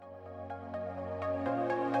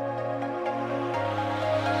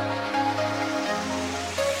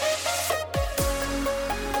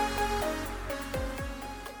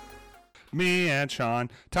Me and Sean,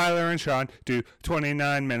 Tyler and Sean do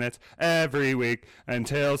 29 minutes every week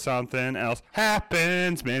until something else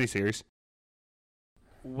happens. Miniseries.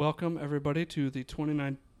 Welcome, everybody, to the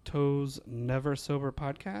 29 Toes Never Sober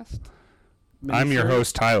podcast. I'm your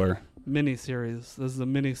host, Tyler. Miniseries. This is a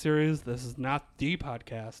miniseries. This is not the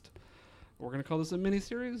podcast. We're going to call this a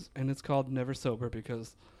miniseries, and it's called Never Sober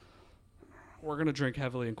because we're going to drink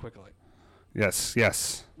heavily and quickly.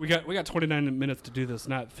 Yes. We got 29 minutes to do this,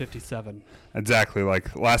 not 57. Exactly.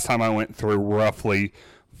 Like last time I went through roughly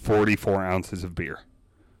 44 ounces of beer.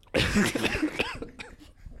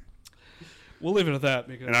 We'll leave it at that.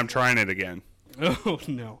 Because, and I'm trying it again. Oh,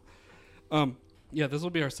 no. Yeah, this will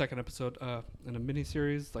be our second episode in a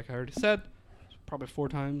mini-series, like I already said. Probably 4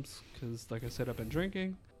 times, because, like I said, I've been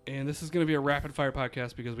drinking. And this is going to be a rapid-fire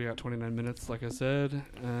podcast because we got 29 minutes, like I said.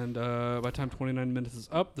 And by the time 29 minutes is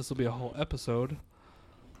up, this will be a whole episode.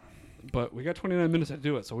 But we got 29 minutes to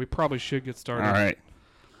do it, so we probably should get started. All right.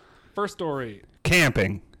 First story.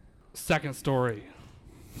 Camping. Second story.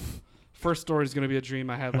 First story is going to be a dream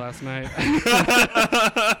I had last night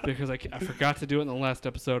because I forgot to do it in the last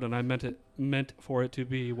episode, and I meant for it to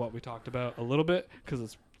be what we talked about a little bit because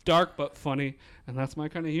it's dark but funny, and that's my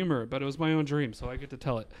kind of humor. But it was my own dream, so I get to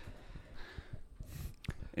tell it.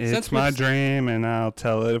 It's my dream, and I'll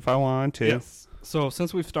tell it if I want to. Yes. So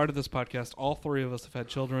since we've started this podcast, all 3 of us have had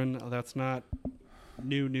children. That's not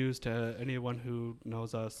new news to anyone who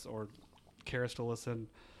knows us or cares to listen.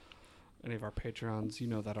 Any of our Patreons, you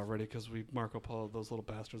know that already because we Marco Polo those little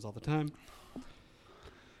bastards all the time.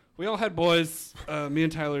 We all had boys. Me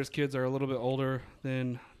and Tyler's kids are a little bit older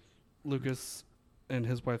than Lucas and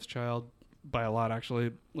his wife's child by a lot,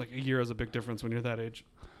 actually. Like a year is a big difference when you're that age.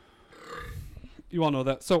 You all know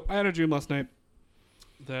that. So I had a dream last night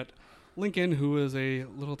that Lincoln, who is a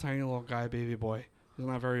little tiny little guy, baby boy, he's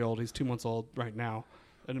not very old. He's 2 months old right now.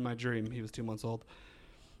 And in my dream, he was 2 months old.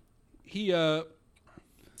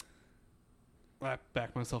 I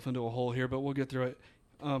backed myself into a hole here, but we'll get through it.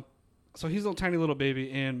 So he's a tiny little baby,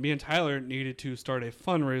 and me and Tyler needed to start a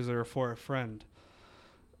fundraiser for a friend.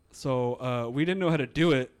 So we didn't know how to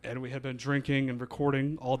do it, and we had been drinking and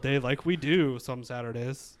recording all day like we do some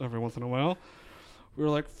Saturdays every once in a while. We were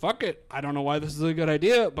like, fuck it. I don't know why this is a good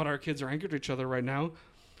idea, but our kids are anchored to each other right now.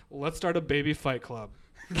 Let's start a baby fight club.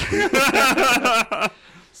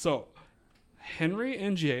 So Henry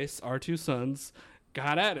and Jace, our 2 sons,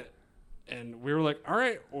 got at it. And we were like, all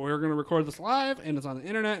right, we're going to record this live, and it's on the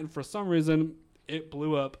internet, and for some reason, it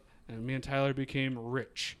blew up, and me and Tyler became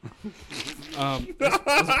rich. This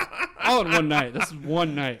all in one night. This is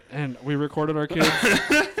one night, and we recorded our kids,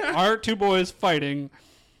 our 2 boys fighting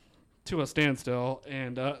to a standstill,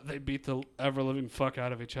 and they beat the ever-living fuck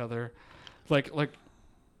out of each other. Like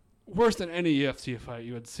worse than any UFC fight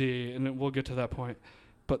you would see, and we'll get to that point.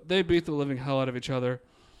 But they beat the living hell out of each other.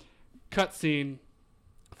 Cut scene.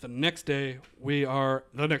 The next day,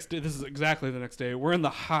 this is exactly the next day, we're in the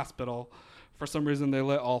hospital. For some reason, they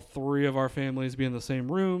let all 3 of our families be in the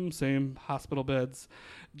same room, same hospital beds.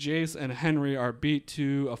 Jace and Henry are beat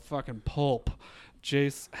to a fucking pulp.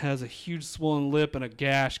 Jace has a huge swollen lip and a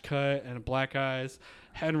gash cut and black eyes.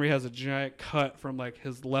 Henry has a giant cut from like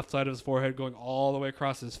his left side of his forehead going all the way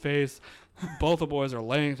across his face. Both the boys are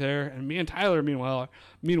laying there, and me and Tyler, meanwhile,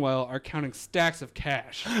 are counting stacks of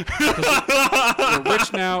cash. We're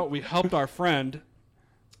rich now. We helped our friend,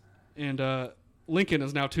 and Lincoln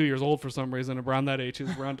is now 2 years old for some reason. Around that age,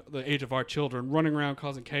 he's around the age of our children, running around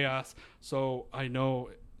causing chaos. So I know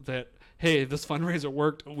that, hey, this fundraiser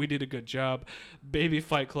worked. We did a good job. Baby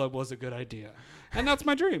Fight Club was a good idea, and that's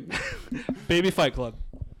my dream. Baby Fight Club.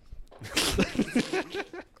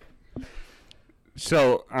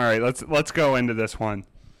 So, all right, let's go into this one.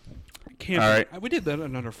 All right. We did that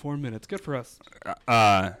in under 4 minutes. Good for us.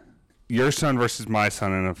 Your son versus my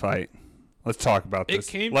son in a fight. Let's talk about this.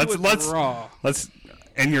 It came to a draw. Let's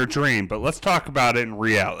in your dream, but let's talk about it in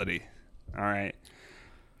reality. All right.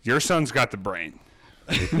 Your son's got the brain.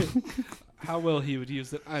 How well he would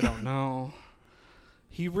use it, I don't know.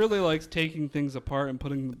 He really likes taking things apart and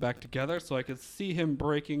putting them back together, so I could see him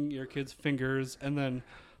breaking your kid's fingers and then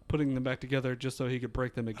putting them back together just so he could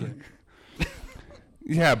break them again.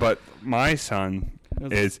 Yeah, but my son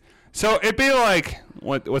is... So it'd be like...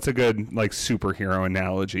 What's a good like superhero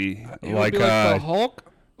analogy? It would be like the Hulk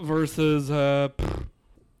versus... I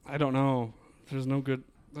don't know. There's no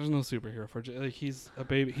superhero for... Like, he's a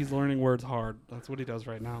baby. He's learning words hard. That's what he does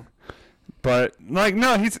right now. But, like,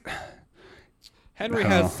 no, he's... Henry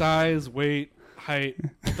has size, weight, height,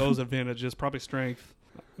 those advantages, probably strength,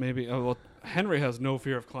 maybe. Henry has no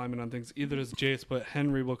fear of climbing on things. Either does Jace, but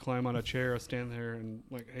Henry will climb on a chair or stand there and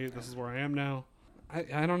like, hey, this is where I am now.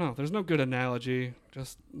 I don't know. There's no good analogy.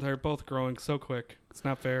 Just they're both growing so quick. It's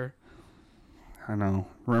not fair. I know.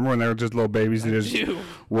 Remember when they were just little babies that just do.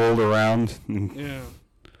 rolled around? Yeah.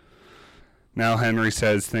 Now Henry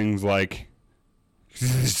says things like...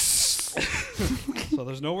 So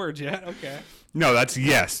there's no words yet? Okay. No, that's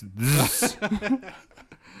yes.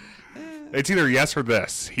 It's either yes or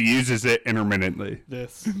this. He uses it intermittently.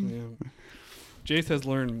 This. Yeah. Jace has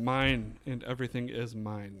learned mine, and everything is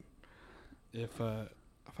mine. If I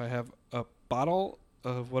have a bottle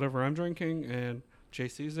of whatever I'm drinking and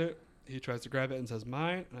Jace sees it, he tries to grab it and says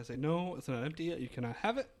mine, and I say no, it's not empty yet. You cannot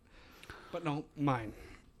have it. But no, mine.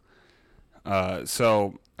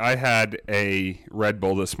 So I had a Red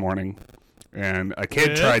Bull this morning, and a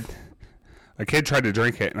kid tried to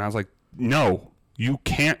drink it, and I was like, "No, you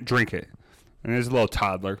can't drink it." And he's a little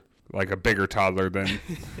toddler, like a bigger toddler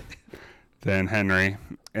than Henry,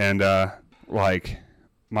 and like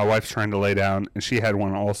my wife's trying to lay down, and she had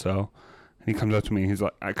one also. And he comes up to me, and he's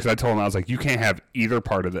like, because I told him, I was like, "You can't have either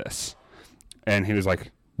part of this," and he was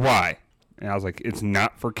like, "Why?" And I was like, "It's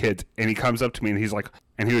not for kids." And he comes up to me, and he's like,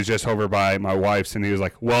 and he was just over by my wife's, and he was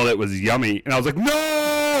like, "Well, it was yummy." And I was like,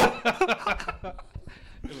 "No!"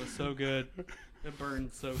 It was so good. It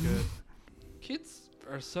burned so good. Kids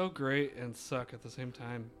are so great and suck at the same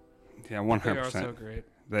time. Yeah, 100%. They are so great.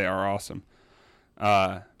 They are awesome.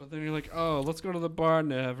 But then you're like, oh, let's go to the bar.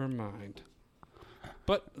 Never mind.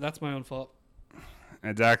 But that's my own fault.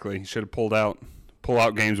 Exactly. You should have pull out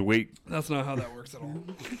games a week. That's not how that works at all.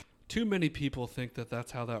 Too many people think that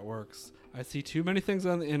that's how that works. I see too many things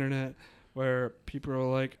on the internet where people are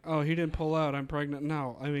like, oh, he didn't pull out, I'm pregnant.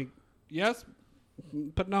 No. I mean, yes,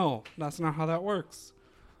 but no. That's not how that works.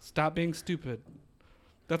 Stop being stupid.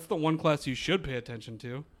 That's the one class you should pay attention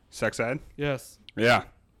to. Sex ed? Yes. Yeah.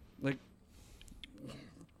 Like,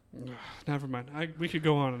 never mind. We could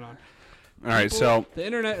go on and on. All right, so the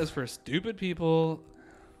internet is for stupid people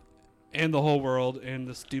and the whole world, and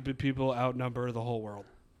the stupid people outnumber the whole world.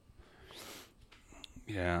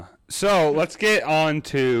 yeah. So let's get on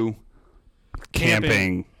to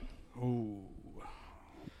camping. Ooh.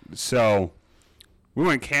 So we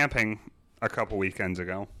went camping a couple weekends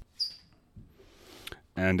ago.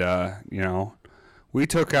 And, we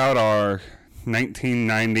took out our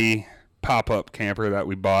 1990 pop-up camper that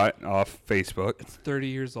we bought off Facebook. It's 30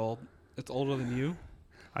 years old. It's older than you.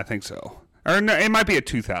 I think so. Or no, it might be a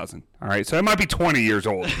 2000. All right, so it might be 20 years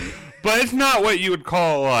old. But it's not what you would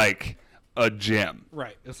call, like, a gem.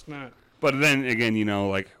 Right, it's not. But then, again,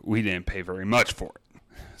 we didn't pay very much for it.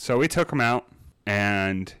 So we took them out,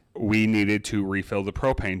 and we needed to refill the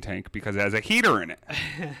propane tank because it has a heater in it.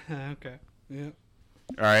 Okay, yeah.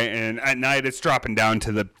 All right, and at night it's dropping down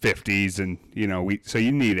to the 50s, and, so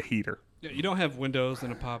you need a heater. Yeah, you don't have windows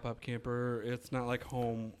in a pop-up camper. It's not like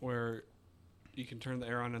home where you can turn the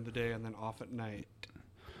air on in the day and then off at night.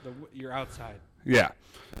 You're outside. Yeah.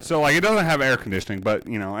 So, it doesn't have air conditioning, but,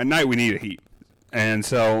 at night we need a heat. And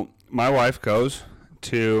so my wife goes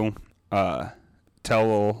to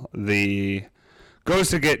goes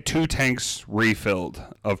to get 2 tanks refilled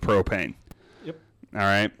of propane. Yep. All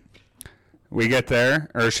right. We get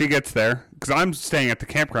there, or she gets there, because I'm staying at the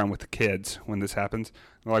campground with the kids when this happens.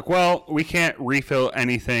 They're like, well, we can't refill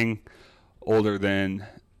anything older than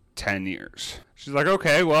 10 years. She's like,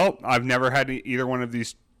 okay, well, I've never had either one of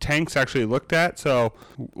these tanks actually looked at, so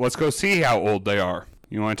let's go see how old they are.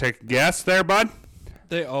 You want to take a guess there, bud?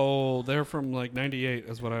 They're from like 98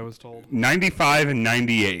 is what I was told. 95 and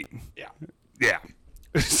 98. Yeah. Yeah.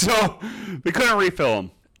 So they couldn't refill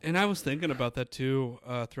them. And I was thinking about that too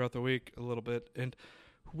throughout the week a little bit. And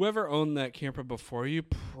whoever owned that camper before you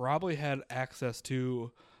probably had access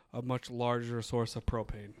to a much larger source of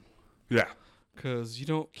propane. Yeah. Because you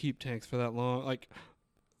don't keep tanks for that long. Like,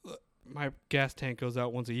 my gas tank goes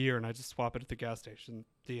out once a year, and I just swap it at the gas station.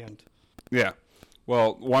 The end. Yeah.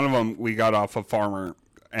 Well, one of them we got off a farmer,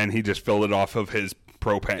 and he just filled it off of his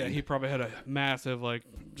propane. Yeah, he probably had a massive, a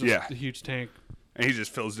huge tank. And he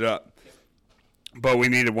just fills it up. But we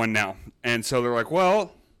needed one now. And so they're like,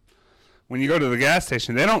 well, when you go to the gas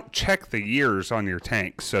station, they don't check the years on your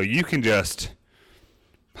tank. So you can just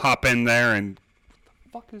hop in there and...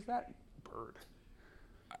 What the fuck is that bird?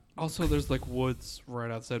 Also, there's woods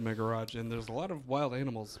right outside my garage, and there's a lot of wild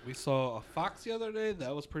animals. We saw a fox the other day.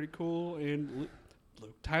 That was pretty cool. And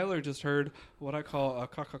Tyler just heard what I call a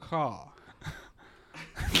caw-caw-caw.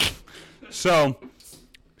 So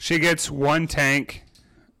she gets one tank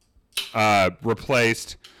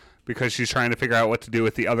replaced because she's trying to figure out what to do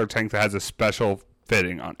with the other tank that has a special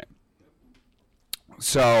fitting on it.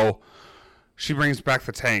 So she brings back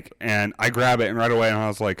the tank, and I grab it, and right away, and I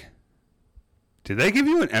was like, did they give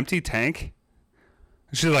you an empty tank?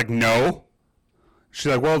 She's like, no.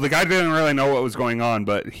 She's like, well, the guy didn't really know what was going on,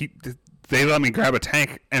 but they let me grab a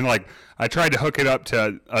tank, and like I tried to hook it up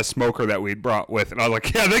to a smoker that we'd brought with, and I was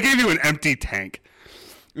like, yeah, they gave you an empty tank.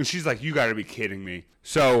 And she's like, you got to be kidding me.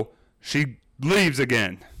 So she leaves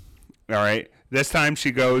again. All right. This time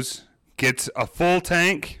she goes, gets a full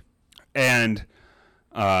tank, and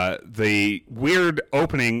the weird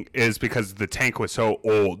opening is because the tank was so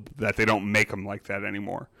old that they don't make them like that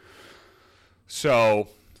anymore. So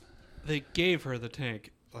they gave her the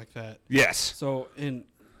tank like that. Yes. So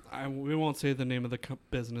we won't say the name of the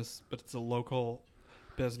business, but it's a local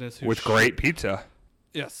business with great pizza.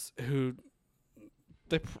 Yes,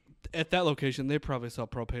 at that location they probably sell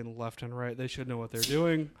propane left and right. They should know what they're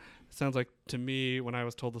doing. It sounds like to me, when I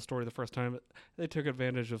was told the story the first time, they took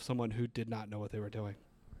advantage of someone who did not know what they were doing.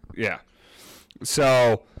 Yeah.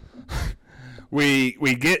 So we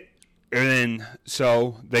get in.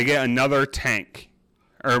 So they get another tank,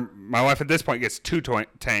 or my wife at this point gets two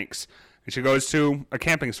tanks, and she goes to a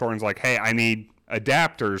camping store and is like, "Hey, I need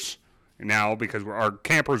adapters now because our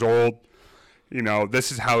camper's old. You know,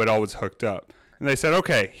 this is how it all was hooked up." And they said,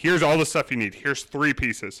 "Okay, here's all the stuff you need. Here's 3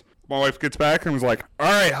 pieces." My wife gets back and was like,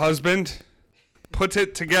 "All right, husband, put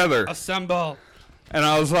it together. Assemble." And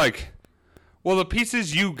I was like, well, the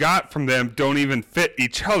pieces you got from them don't even fit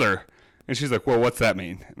each other. And she's like, well, what's that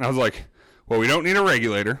mean? And I was like, well, we don't need a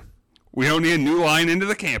regulator. We don't need a new line into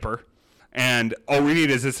the camper. And all we need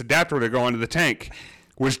is this adapter to go into the tank,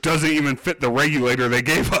 which doesn't even fit the regulator they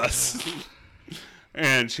gave us.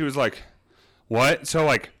 And she was like, what? So,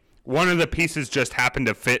 like, one of the pieces just happened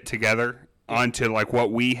to fit together onto, like,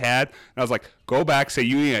 what we had. And I was like, go back, say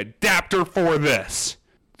you need an adapter for this.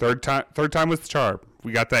 Third time was the charm.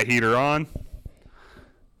 We got that heater on.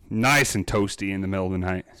 Nice and toasty in the middle of the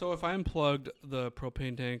night. So if I unplugged the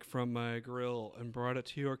propane tank from my grill and brought it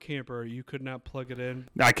to your camper, you could not plug it in?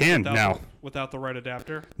 I can now. Without the right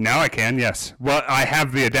adapter? Now I can, yes. Well, I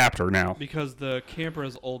have the adapter now. Because the camper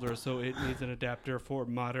is older, so it needs an adapter for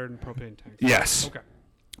modern propane tanks. Yes. Okay.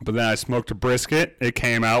 But then I smoked a brisket. It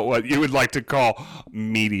came out what you would like to call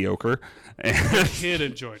mediocre. The kid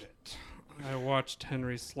enjoyed it. I watched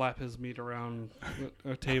Henry slap his meat around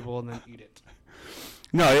a table and then eat it.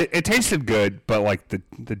 No, it tasted good, but like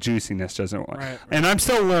the juiciness doesn't work. Right. And I'm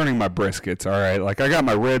still learning my briskets, all right? Like I got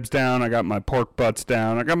my ribs down, I got my pork butts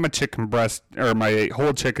down, I got my chicken breast or my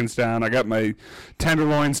whole chickens down, I got my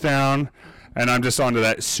tenderloins down, and I'm just onto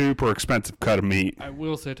that super expensive cut of meat. I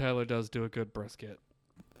will say Tyler does do a good brisket.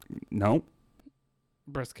 No.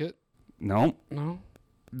 Brisket? No. No.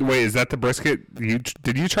 Wait, is that the brisket?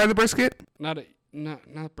 Did you try the brisket?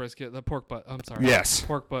 Not brisket. The pork butt. I'm sorry. Yes.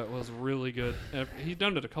 Pork butt was really good. He's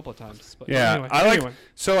done it a couple of times. But yeah, anyway.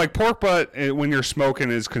 So like pork butt when you're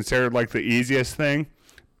smoking is considered like the easiest thing,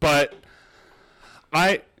 but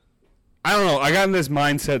I don't know. I got in this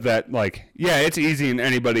mindset that like yeah, it's easy and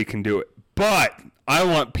anybody can do it, but I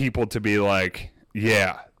want people to be like,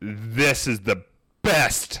 yeah, this is the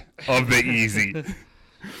best of the easy.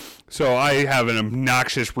 So I have an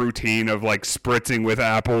obnoxious routine of like spritzing with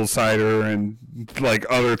apple cider and like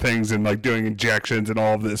other things and like doing injections and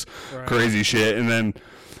all of this crazy shit. And then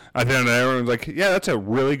at the end of the day, everyone's like, yeah, that's a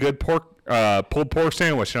really good pulled pork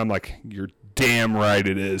sandwich. And I'm like, you're damn right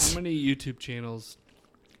it is. How many YouTube channels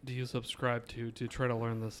do you subscribe to try to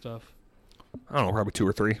learn this stuff? I don't know, probably 2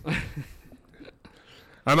 or 3.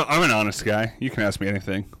 I'm an honest guy. You can ask me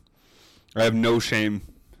anything. I have no shame.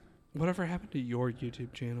 Whatever happened to your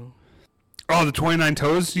YouTube channel? Oh, the 29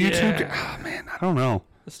 Toes YouTube? Yeah. Oh, man, I don't know.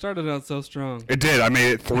 It started out so strong. It did. I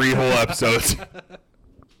made it 3 whole episodes.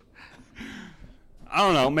 I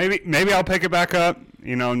don't know. Maybe I'll pick it back up.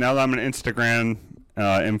 You know, now that I'm an Instagram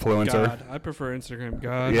influencer. God. I prefer Instagram.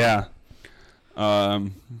 God. Yeah.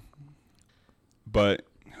 But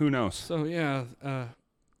who knows? So, yeah.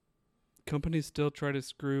 Companies still try to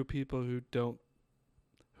screw people who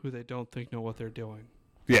they don't think know what they're doing.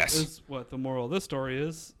 Yes. Is what the moral of this story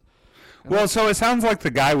is. And well, so it sounds like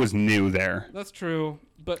the guy was new there. That's true.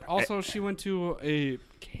 But also, she went to a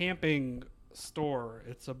camping store.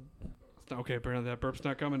 Okay, apparently that burp's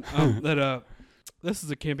not coming. This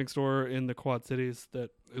is a camping store in the Quad Cities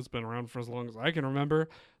that has been around for as long as I can remember.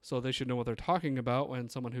 So they should know what they're talking about when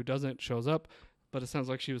someone who doesn't shows up. But it sounds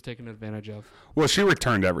like she was taken advantage of. Well, she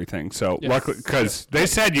returned everything, so yes. Luckily, because they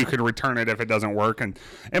said you could return it if it doesn't work, and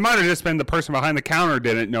it might have just been the person behind the counter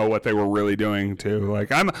didn't know what they were really doing too.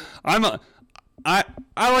 Like I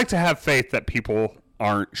like to have faith that people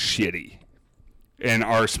aren't shitty in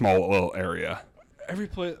our small little area.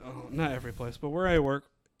 Not every place, but where I work,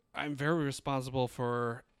 I'm very responsible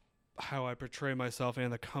for how I portray myself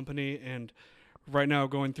and the company, and right now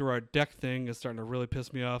going through our deck thing is starting to really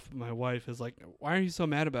piss me off. My wife is like, why are you so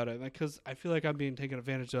mad about it? Because I feel like I'm being taken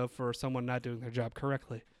advantage of for someone not doing their job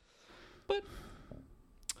correctly. But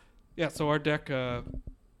yeah, so our deck, Did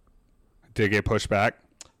it get pushed back?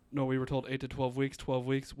 no, we were told 8 to 12 weeks. 12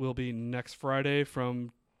 weeks will be next Friday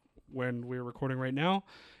from when we're recording right now.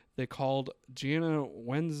 They called Gianna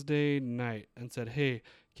Wednesday night and said, hey,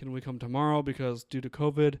 can we come tomorrow? Because due to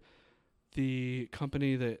COVID, the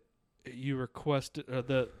company that you requested,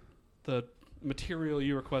 the material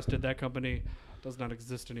you requested, that company does not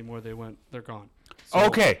exist anymore. They're gone. So,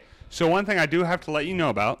 Okay. So one thing I do have to let you know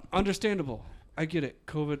about, understandable. I get it.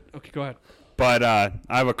 COVID. Okay, go ahead. but I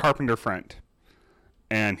have a carpenter friend,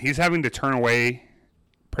 and he's having to turn away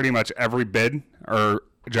pretty much every bid or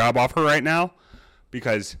job offer right now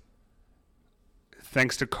because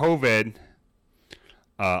thanks to COVID,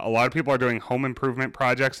 a lot of people are doing home improvement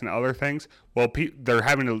projects and other things. Well, they're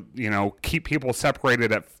having to, keep people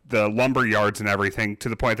separated at the lumber yards and everything to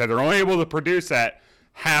the point that they're only able to produce at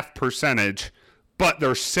half percentage, but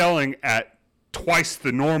they're selling at twice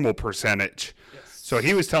the normal percentage. Yes. So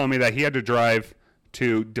he was telling me that he had to drive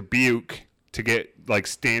to Dubuque to get like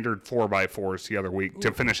standard 4x4s the other week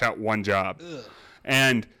to finish out one job. Ugh.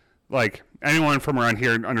 And like anyone from around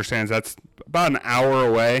here understands that's about an hour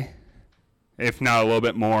away, if not a little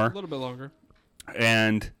bit more. A little bit longer.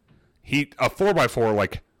 And a 4x4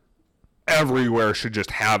 like everywhere should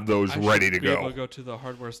just have those ready to be go. Able to go to the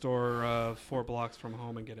hardware store 4 blocks from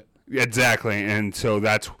home and get it. Exactly. And so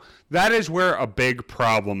that is where a big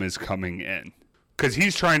problem is coming in. Because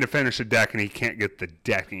he's trying to finish a deck and he can't get the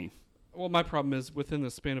decking. Well, my problem is within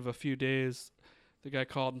the span of a few days, the guy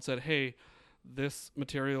called and said, hey, this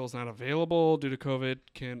material is not available due to COVID.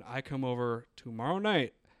 Can I come over tomorrow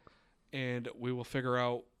night and we will figure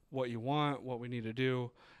out what you want, what we need to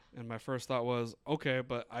do? And my first thought was, okay,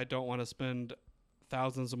 but I don't want to spend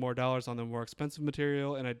thousands of more dollars on the more expensive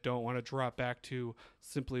material, and I don't want to drop back to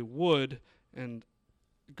simply wood and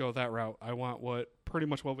go that route. I want pretty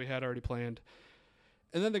much what we had already planned.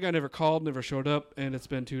 And then the guy never called, never showed up, and it's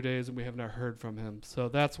been 2 days, and we have not heard from him. So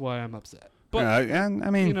that's why I'm upset. But, and I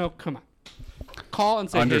mean, come on. Call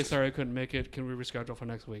and say, hey, sorry, I couldn't make it. Can we reschedule for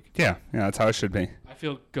next week? yeah, that's how it should be. I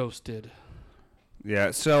feel ghosted.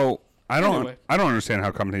 Yeah, so I don't understand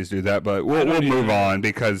how companies do that, but we'll move on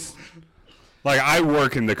because, like, I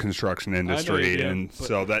work in the construction industry, and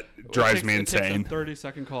so that drives me insane. It takes a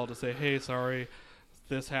 30-second call to say, hey, sorry,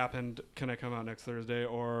 this happened. Can I come out next Thursday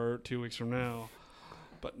or 2 weeks from now?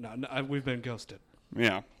 But no, we've been ghosted.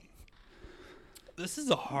 Yeah. This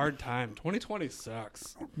is a hard time. 2020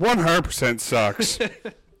 sucks. 100% sucks.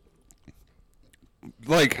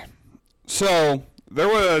 Like, so there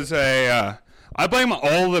was I blame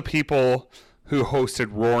all the people who hosted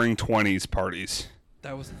Roaring 20s parties.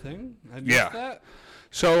 That was the thing? I missed that?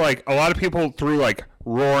 So, like, a lot of people threw, like,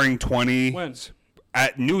 Roaring 20s When?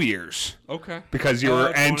 at New Year's. Okay. Because you were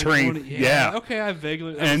entering. Yeah. Okay, I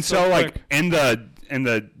vaguely. And so like, in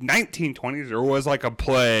the 1920s, there was, like, a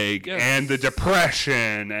plague and the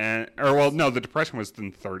Depression. The Depression was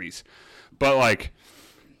in the 30s. But, like,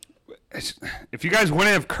 if you guys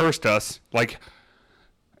wouldn't have cursed us, like,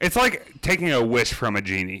 it's like taking a wish from a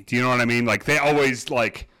genie. Do you know what I mean? Like, they always,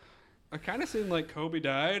 like... I kind of seemed like Kobe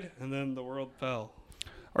died, and then the world fell.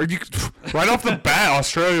 Or you right off the bat,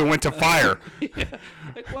 Australia went to fire. Yeah.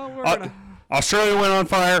 Like, well, we're gonna... Australia went on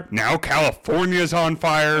fire. Now California's on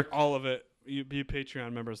fire. All of it. You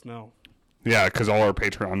Patreon members know. Yeah, because all our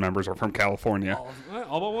Patreon members are from California.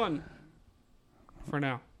 All but one. For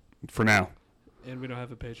now. For now. And we don't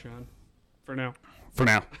have a Patreon. For now. For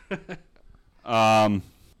now.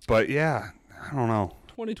 But yeah, I don't know.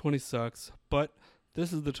 2020 sucks, but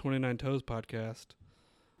this is the 29 Toes podcast.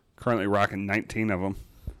 Currently rocking 19 of them.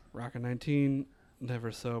 Rocking 19,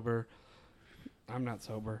 never sober. I'm not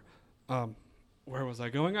sober. Where was I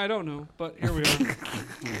going? I don't know, but here we are.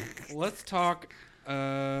 Let's talk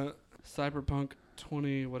Cyberpunk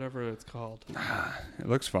 20, whatever it's called. It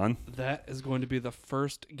looks fun. That is going to be the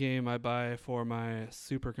first game I buy for my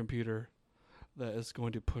supercomputer that is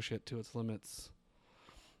going to push it to its limits.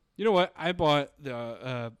 You know what? I bought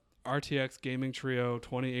the RTX Gaming Trio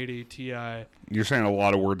 2080 Ti. You're saying a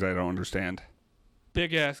lot of words I don't understand.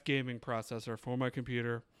 Big-ass gaming processor for my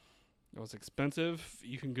computer. It was expensive.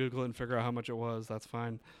 You can Google it and figure out how much it was. That's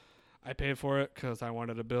fine. I paid for it because I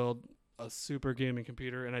wanted to build a super gaming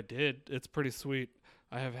computer, and I did. It's pretty sweet.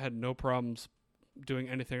 I have had no problems doing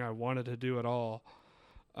anything I wanted to do at all.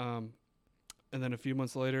 And then a few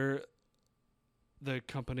months later, the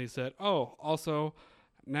company said, oh, also,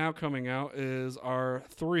 now coming out is our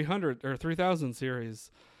 300 or 3000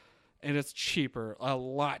 series. and it's cheaper, a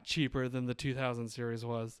lot cheaper than the 2000 series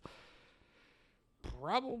was.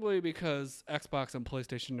 Probably because Xbox and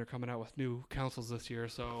PlayStation are coming out with new consoles this year,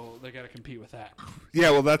 so they got to compete with that.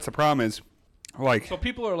 Yeah, well, that's the problem is, like... So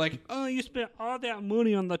people are like, oh, you spent all that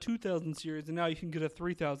money on the 2000 series, and now you can get a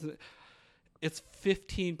 3000. It's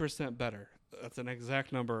 15% better. That's an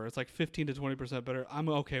exact number. It's like 15 to 20% better. I'm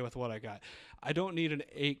okay with what I got. I don't need an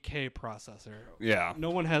 8K processor. Yeah.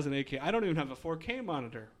 No one has an 8K. I don't even have a 4K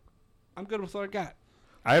monitor. I'm good with what I got.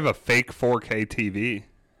 I have a fake 4K TV.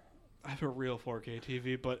 I have a real 4K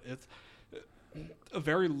TV, but it's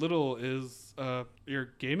very little is your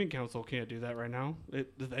gaming console can't do that right now.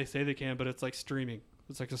 They say they can, but it's like streaming.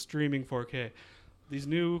 It's like a streaming 4K. These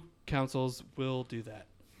new consoles will do that,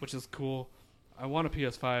 which is cool. I want a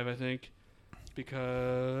PS5, I think,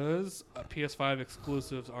 because PS5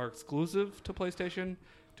 exclusives are exclusive to PlayStation,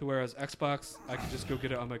 to whereas Xbox, I can just go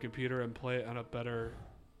get it on my computer and play it on a better...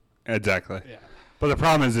 Exactly. Yeah. But the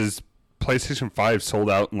problem is PlayStation 5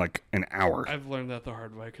 sold out in like an hour. I've learned that the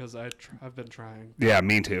hard way because I've been trying. Yeah,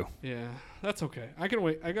 me too. Yeah, that's okay. I can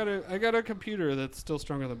wait. I got a computer that's still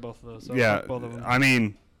stronger than both of those. So Yeah, both of them. I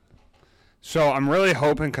mean, so I'm really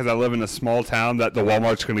hoping, because I live in a small town, that the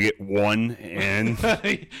Walmart's going to get one in.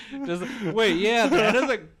 Wait, yeah, that is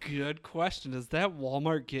a good question. Does that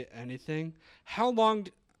Walmart get anything? How long?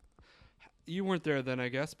 You weren't there then, I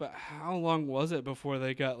guess, but how long was it before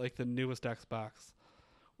they got like the newest Xbox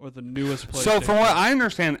or the newest PlayStation? So from what I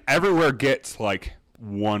understand, everywhere gets like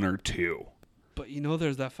one or two. But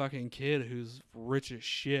there's that fucking kid who's rich as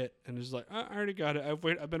shit and is like, I already got it.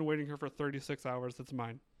 I've been waiting here for 36 hours. It's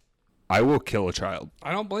mine. I will kill a child.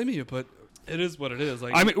 I don't blame you, but it is what it is.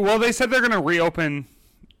 Like, I mean, well, they said they're going to reopen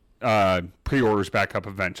pre-orders back up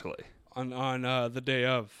eventually. On the day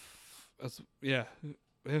of. Yeah.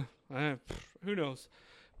 Who knows?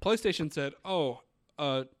 PlayStation said,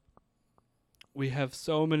 we have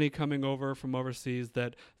so many coming over from overseas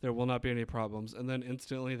that there will not be any problems. And then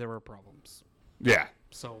instantly there were problems. Yeah.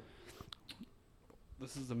 So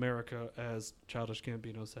this is America, as Childish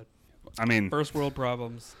Gambino said. I mean, First world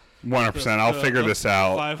problems. 100%. I'll figure this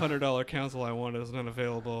out. $500 console I want is not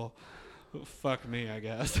available. Fuck me, I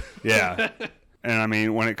guess. Yeah. And I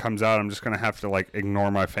mean, when it comes out, I'm just going to have to like ignore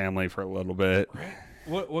my family for a little bit.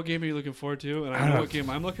 What game are you looking forward to? And I know what game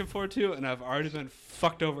I'm looking forward to, and I've already been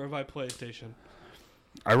fucked over by PlayStation.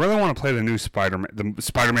 I really want to play the new Spider-Man, the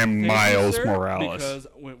Spider-Man Miles Morales. Because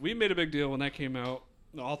we made a big deal when that came out.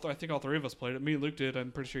 I think all three of us played it. Me and Luke did.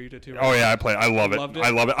 I'm pretty sure you did too. Right? Oh yeah, I played. I love it. Loved it. I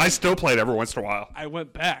love it. I still play it every once in a while. I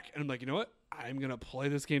went back and I'm like, you know what? I'm gonna play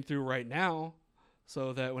this game through right now,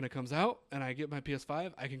 so that when it comes out and I get my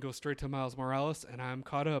PS5, I can go straight to Miles Morales and I'm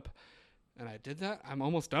caught up. And I did that. I'm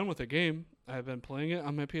almost done with the game. I've been playing it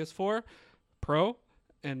on my PS4 Pro,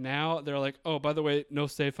 and now they're like, oh, by the way, no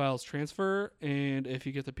save files transfer, and if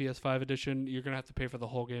you get the PS5 edition, you're gonna have to pay for the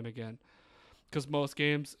whole game again. Because most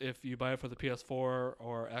games, if you buy it for the PS4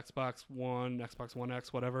 or Xbox One, Xbox One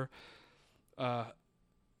X, whatever,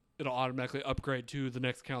 it'll automatically upgrade to the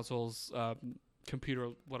next console's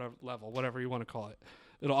computer whatever you want to call it.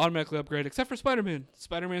 It'll automatically upgrade, except for Spider-Man.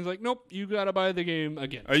 Spider-Man's like, nope, you gotta buy the game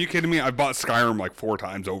again. Are you kidding me? I bought Skyrim like 4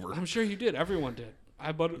 times over. I'm sure you did. Everyone did.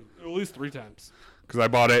 I bought it at least 3 times. Because I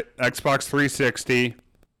bought it Xbox 360,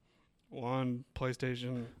 One,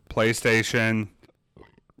 PlayStation,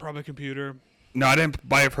 probably computer. No, I didn't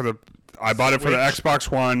buy it for the... I bought it for the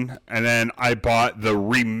Xbox One, and then I bought the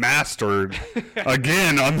remastered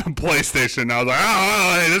again on the PlayStation. I was like,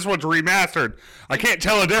 hey, this one's remastered. I can't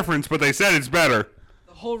tell a difference, but they said it's better.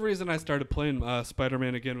 The whole reason I started playing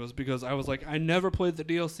Spider-Man again was because I was like, I never played the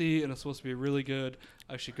DLC, and it's supposed to be really good.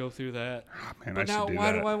 I should go through that. Oh, man, but now,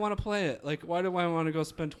 why do I want to play it? Like, why do I want to go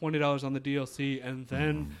spend $20 on the DLC, and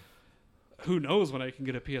then who knows when I can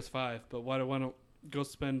get a PS5, but why do I want to go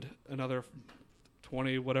spend another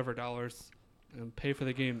 $20 whatever and pay for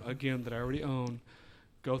the game again that I already own,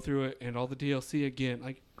 go through it and all the DLC again?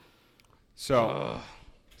 Like,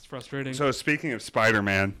 it's frustrating. So speaking of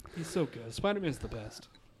Spider-Man, he's so good. Spider-Man's the best.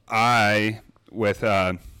 I, with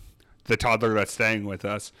the toddler that's staying with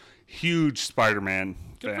us, huge Spider-Man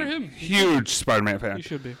Good fan. for him. Huge Spider-Man fan. He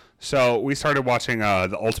should be. So we started watching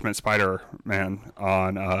the Ultimate Spider-Man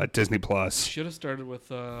on Disney Plus. Should have started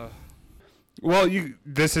with. Well,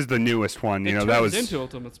 this is the newest one. You know, that was into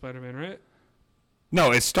Ultimate Spider-Man, right?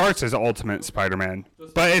 No, it starts as Ultimate Spider-Man,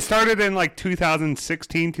 but it started in like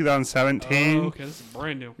 2016, 2017. Oh, okay, this is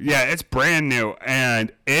brand new. Yeah, it's brand new,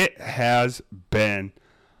 and it has been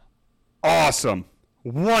awesome,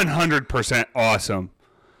 100% awesome.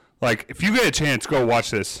 Like, if you get a chance, go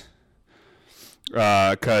watch this,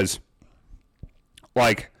 because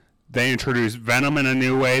like They introduced Venom in a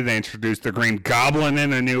new way. They introduced the Green Goblin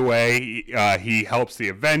in a new way. He helps the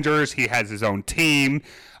Avengers. He has his own team.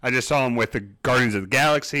 I just saw him with the Guardians of the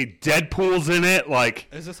Galaxy. Deadpool's in it. Like,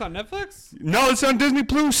 Is this on Netflix? no, it's on Disney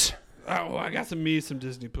Plus. Oh, I got some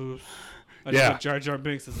Disney Plus. I Yeah. got Jar Jar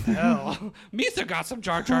Binks as hell. Misa got some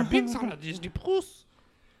Jar Jar Binks on a Disney Plus.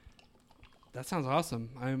 That sounds awesome.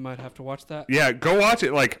 I might have to watch that. Yeah, go watch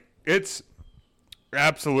it. Like, it's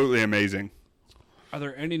absolutely amazing. Are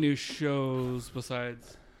there any new shows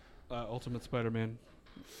besides Ultimate Spider-Man?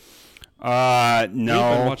 No. We've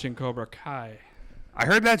been watching Cobra Kai. I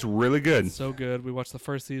heard that's really good. So good. We watched the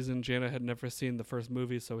first season. Jana had never seen the first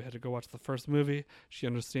movie, so we had to go watch the first movie. She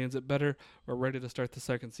understands it better. We're ready to start the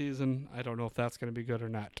second season. I don't know if that's going to be good or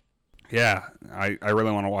not. Yeah, I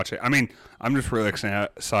really want to watch it. I mean, I'm just really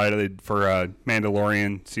excited for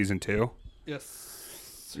Mandalorian Season 2.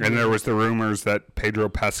 Yes. And there was the rumors that Pedro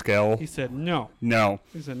Pascal... He said no. No.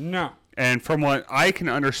 He said no. And from what I can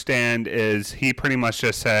understand is he pretty much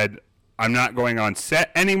just said, I'm not going on set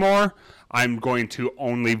anymore. I'm going to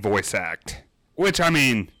only voice act. Which, I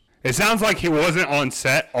mean, it sounds like he wasn't on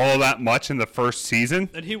set all that much in the first season.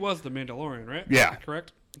 And he was the Mandalorian, right? Yeah.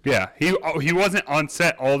 Correct? Yeah, he wasn't on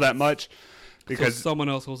set all that much because so someone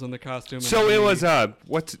else was in the costume. So it was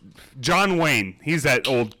what's John Wayne? He's that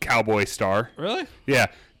old cowboy star. Really? Yeah,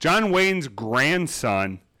 John Wayne's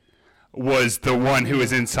grandson was the one who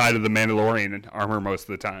was inside of the Mandalorian armor most of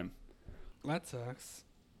the time. That sucks.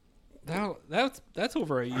 That's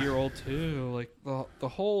over a year old too. Like the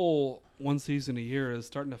whole one season a year is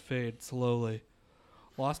starting to fade slowly.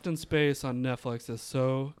 Lost in Space on Netflix is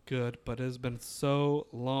so good, but it has been so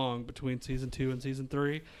long between season 2 and season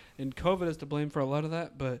 3, and COVID is to blame for a lot of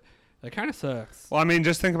that. But that kind of sucks. Well, I mean,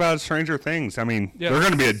 just think about Stranger Things. I mean, Yeah. they're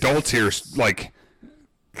going to be adults here. Like,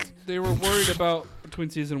 They were worried about between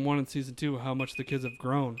season 1 and season 2 how much the kids have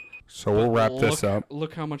grown. so we'll wrap this up.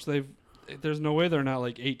 Look how much they've. There's no way they're not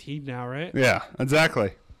like 18 now, right? Yeah,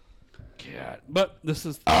 exactly. God. But this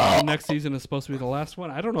is the next season is supposed to be the last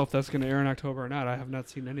one. I don't know if that's going to air in October or not. I have not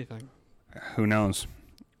seen anything. Who knows?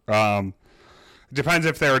 Depends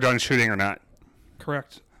if they were done shooting or not.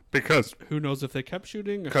 Correct. Because Who knows if they kept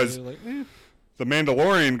shooting? If 'Cause- they like, The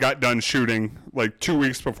Mandalorian got done shooting like 2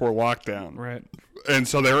 weeks before lockdown. right. And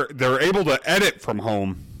so they're able to edit from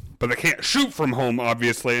home, but they can't shoot from home,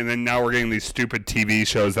 obviously. And then now we're getting these stupid TV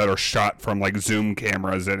shows that are shot from like Zoom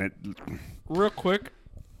cameras, and it. Real quick,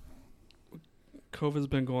 COVID's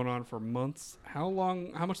been going on for months. How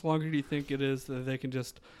much longer do you think it is that they can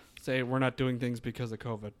just say we're not doing things because of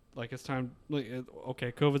COVID? Like it's time. Like,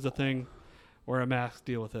 okay, COVID's a thing. Wear a mask.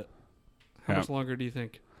 Deal with it. How Yeah. much longer do you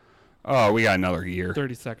think? Oh, we got another year.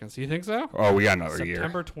 30 seconds. You think so? Oh, we got another year.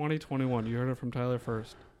 September 2021. You heard it from Tyler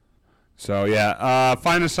first. So yeah,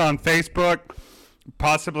 find us on Facebook,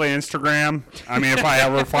 possibly Instagram. I mean, if I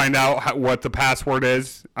ever find out what the password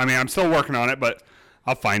is, I mean, I'm still working on it, but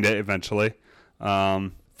I'll find it eventually. Follow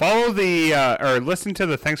or listen to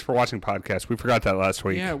the Thanks for Watching podcast. We forgot that last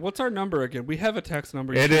week. Yeah. What's our number again? We have a text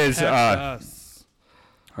number. It should is, text us.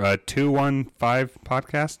 215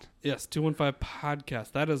 podcast. Yes, 215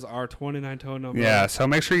 podcast. That is our 29 tone number. Yeah, so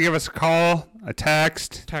make sure you give us a call, a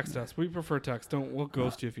text. Text us. We prefer text. We'll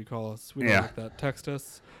ghost you if you call us. We Yeah. don't like that. Text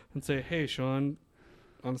us and say, "Hey, Sean,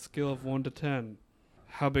 on a scale of 1 to 10,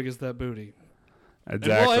 how big is that booty?"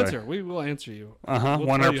 Exactly. And we'll answer. We will answer you. We'll tell you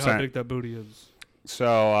how 100%. big that booty is.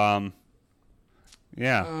 So,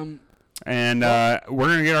 yeah. And we're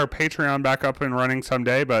going to get our Patreon back up and running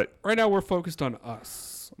someday, but Right now, we're focused on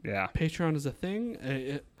us. yeah. Patreon is a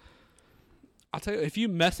thing. I'll tell you, if you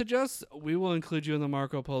message us, we will include you in the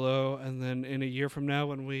Marco Polo, and then in a year from now,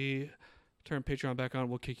 when we turn Patreon back on,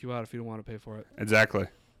 we'll kick you out if you don't want to pay for it. Exactly.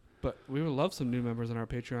 But we would love some new members in our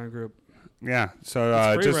Patreon group. Yeah.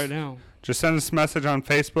 So It's free right now. just send us a message on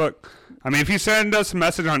Facebook. I mean, if you send us a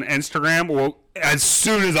message on Instagram, well, as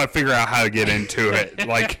soon as I figure out how to get into it,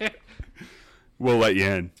 like, we'll let you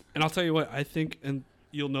in. And I'll tell you what, I think, and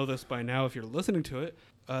you'll know this by now if you're listening to it,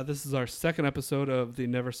 this is our second episode of the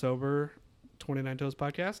Never Sober 29 Toes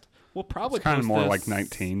podcast. We'll probably It's kind of post more this- like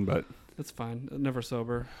 19, but It's fine. Never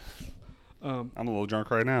Sober. I'm a little drunk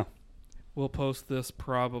right now. We'll post this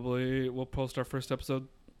we'll post our first episode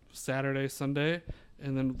Saturday, Sunday,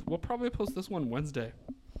 and then we'll probably post this one Wednesday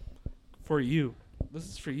for you. This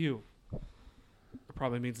is for you. It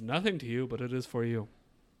probably means nothing to you, but it is for you.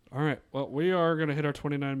 All right. Well, we are going to hit our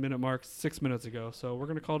 29-minute mark 6 minutes ago, so we're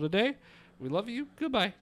going to call it a day. We love you. Goodbye.